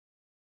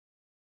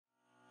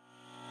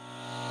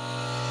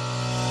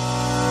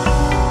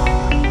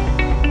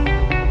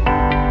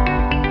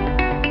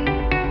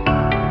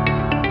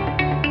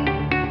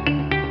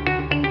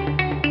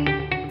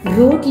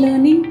rote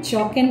learning,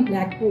 chalk and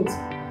blackboards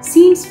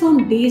seems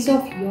from days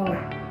of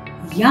yore.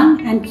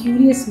 Young and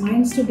curious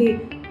minds today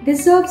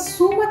deserve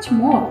so much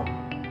more.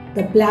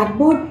 The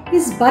blackboard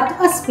is but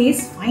a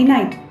space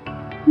finite.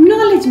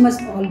 Knowledge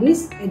must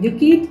always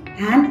educate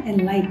and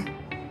enlighten.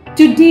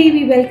 Today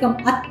we welcome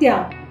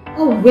ATYA,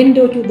 a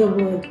window to the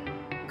world.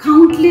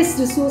 Countless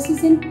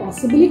resources and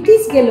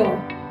possibilities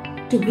galore.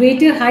 To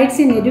greater heights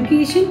in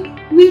education,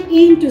 we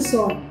aim to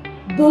soar.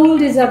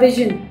 Bold is our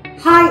vision,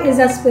 high is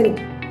our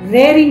spirit.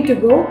 Raring to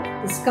go,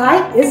 the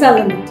sky is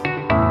our limit.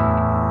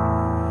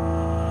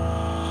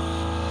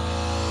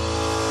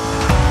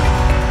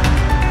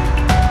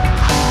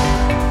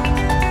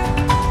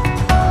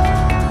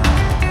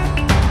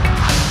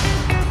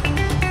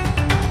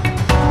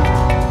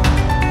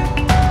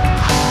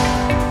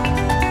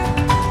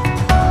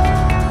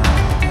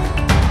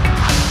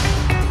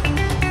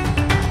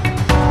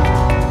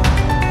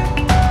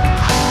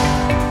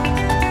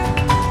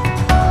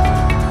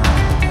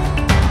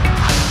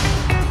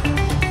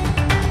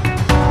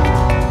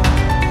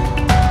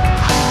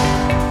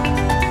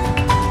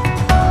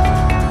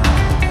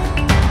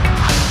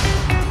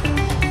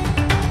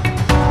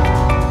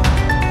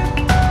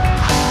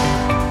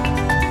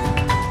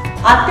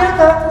 आत्या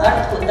का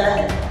अर्थ होता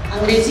है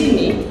अंग्रेजी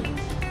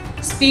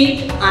में speed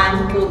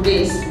and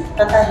progress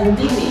तथा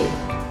हिंदी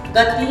में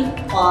गति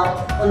और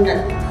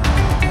उन्नति।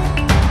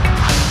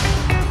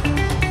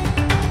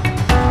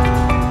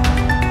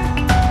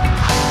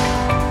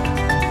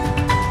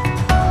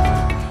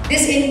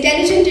 This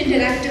intelligent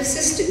interactive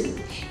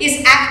system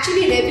is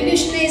actually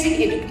revolutionizing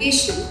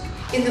education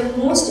in the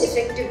most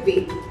effective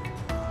way.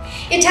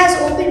 It has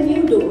opened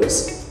new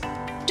doors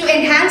to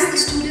enhance the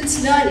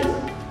students' learning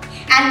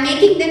and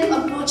making them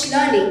approach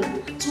learning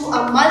through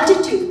a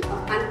multitude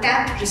of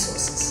untapped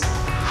resources.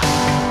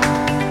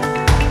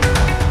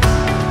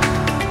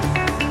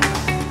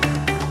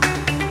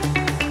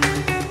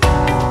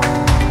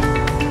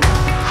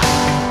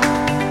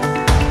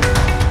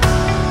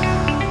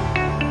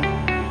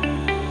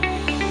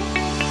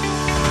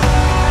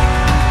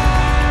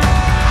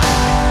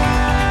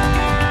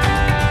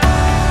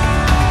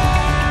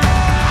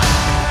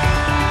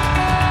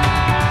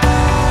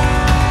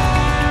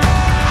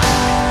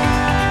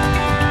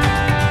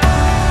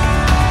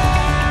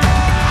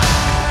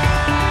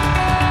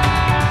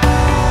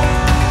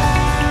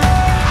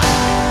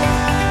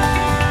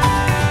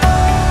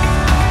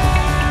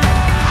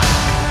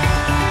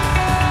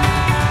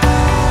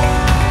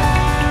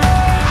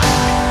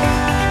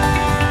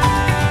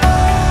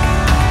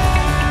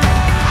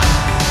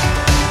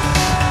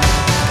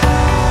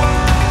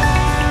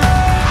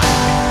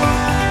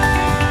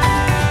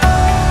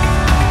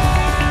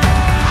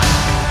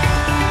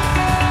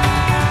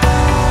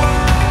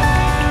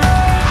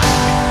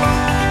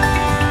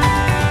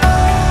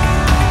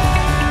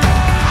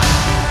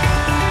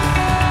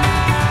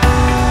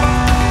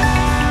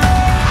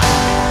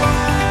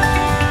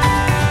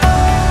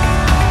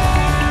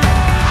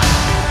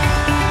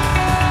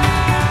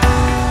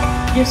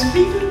 Gives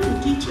freedom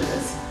to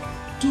teachers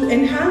to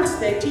enhance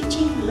their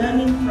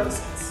teaching-learning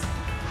process.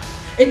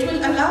 It will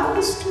allow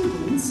the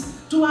students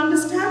to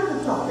understand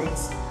the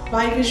topics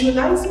by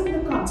visualizing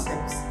the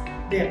concepts,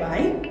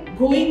 thereby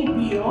going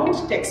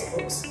beyond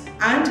textbooks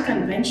and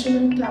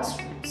conventional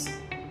classrooms.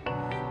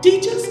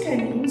 Teachers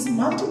can use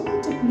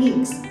multiple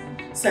techniques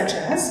such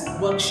as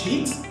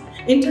worksheets,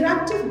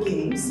 interactive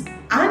games,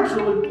 and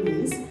role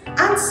plays,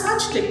 and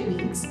such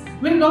techniques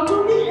will not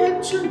only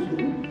help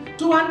children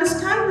to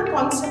understand the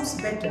concepts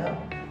better,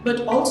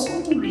 but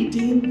also to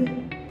retain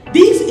them.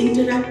 These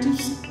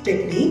interactive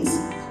techniques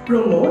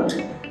promote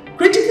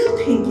critical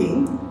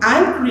thinking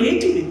and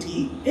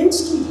creativity in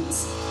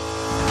students.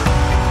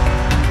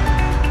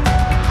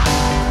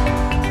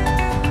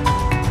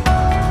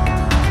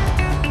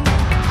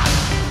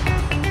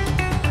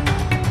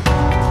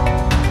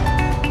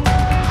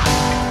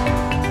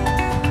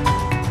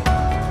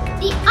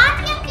 The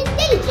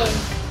ATYA-Intelligent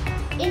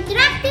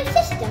interactive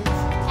systems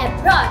have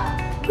brought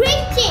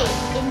great change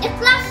in the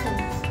classrooms.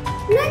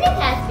 Learning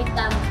has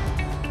become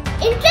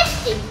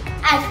interesting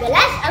as well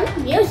as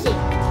amusing.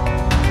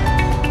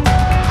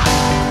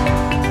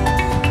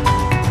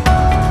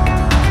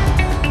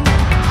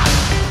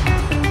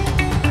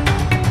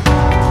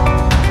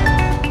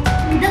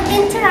 The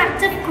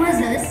interactive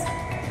quizzes,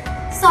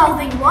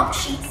 solving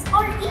worksheets,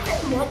 or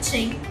even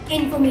watching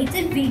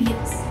informative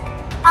videos.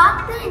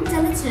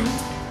 ATYA-Intelligent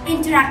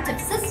interactive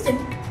system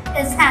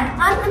is an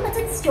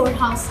unlimited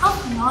storehouse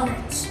of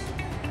knowledge.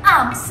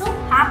 I'm so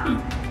happy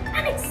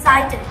and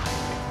excited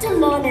to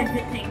learn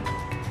everything.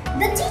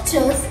 The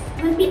teachers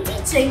will be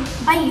teaching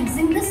by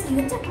using this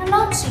new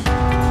technology.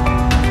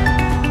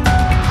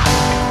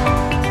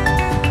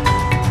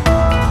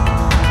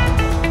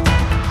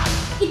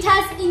 It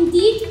has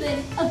indeed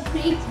been a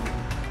great year.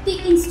 The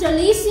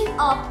installation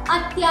of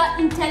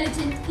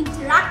ATYA-Intelligent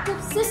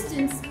interactive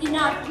systems in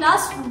our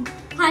classroom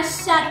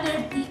has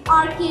shattered the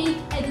archaic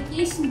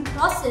education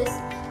process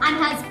and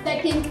has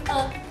beckoned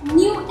a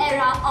new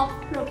era of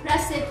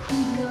progressive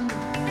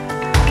e-learning.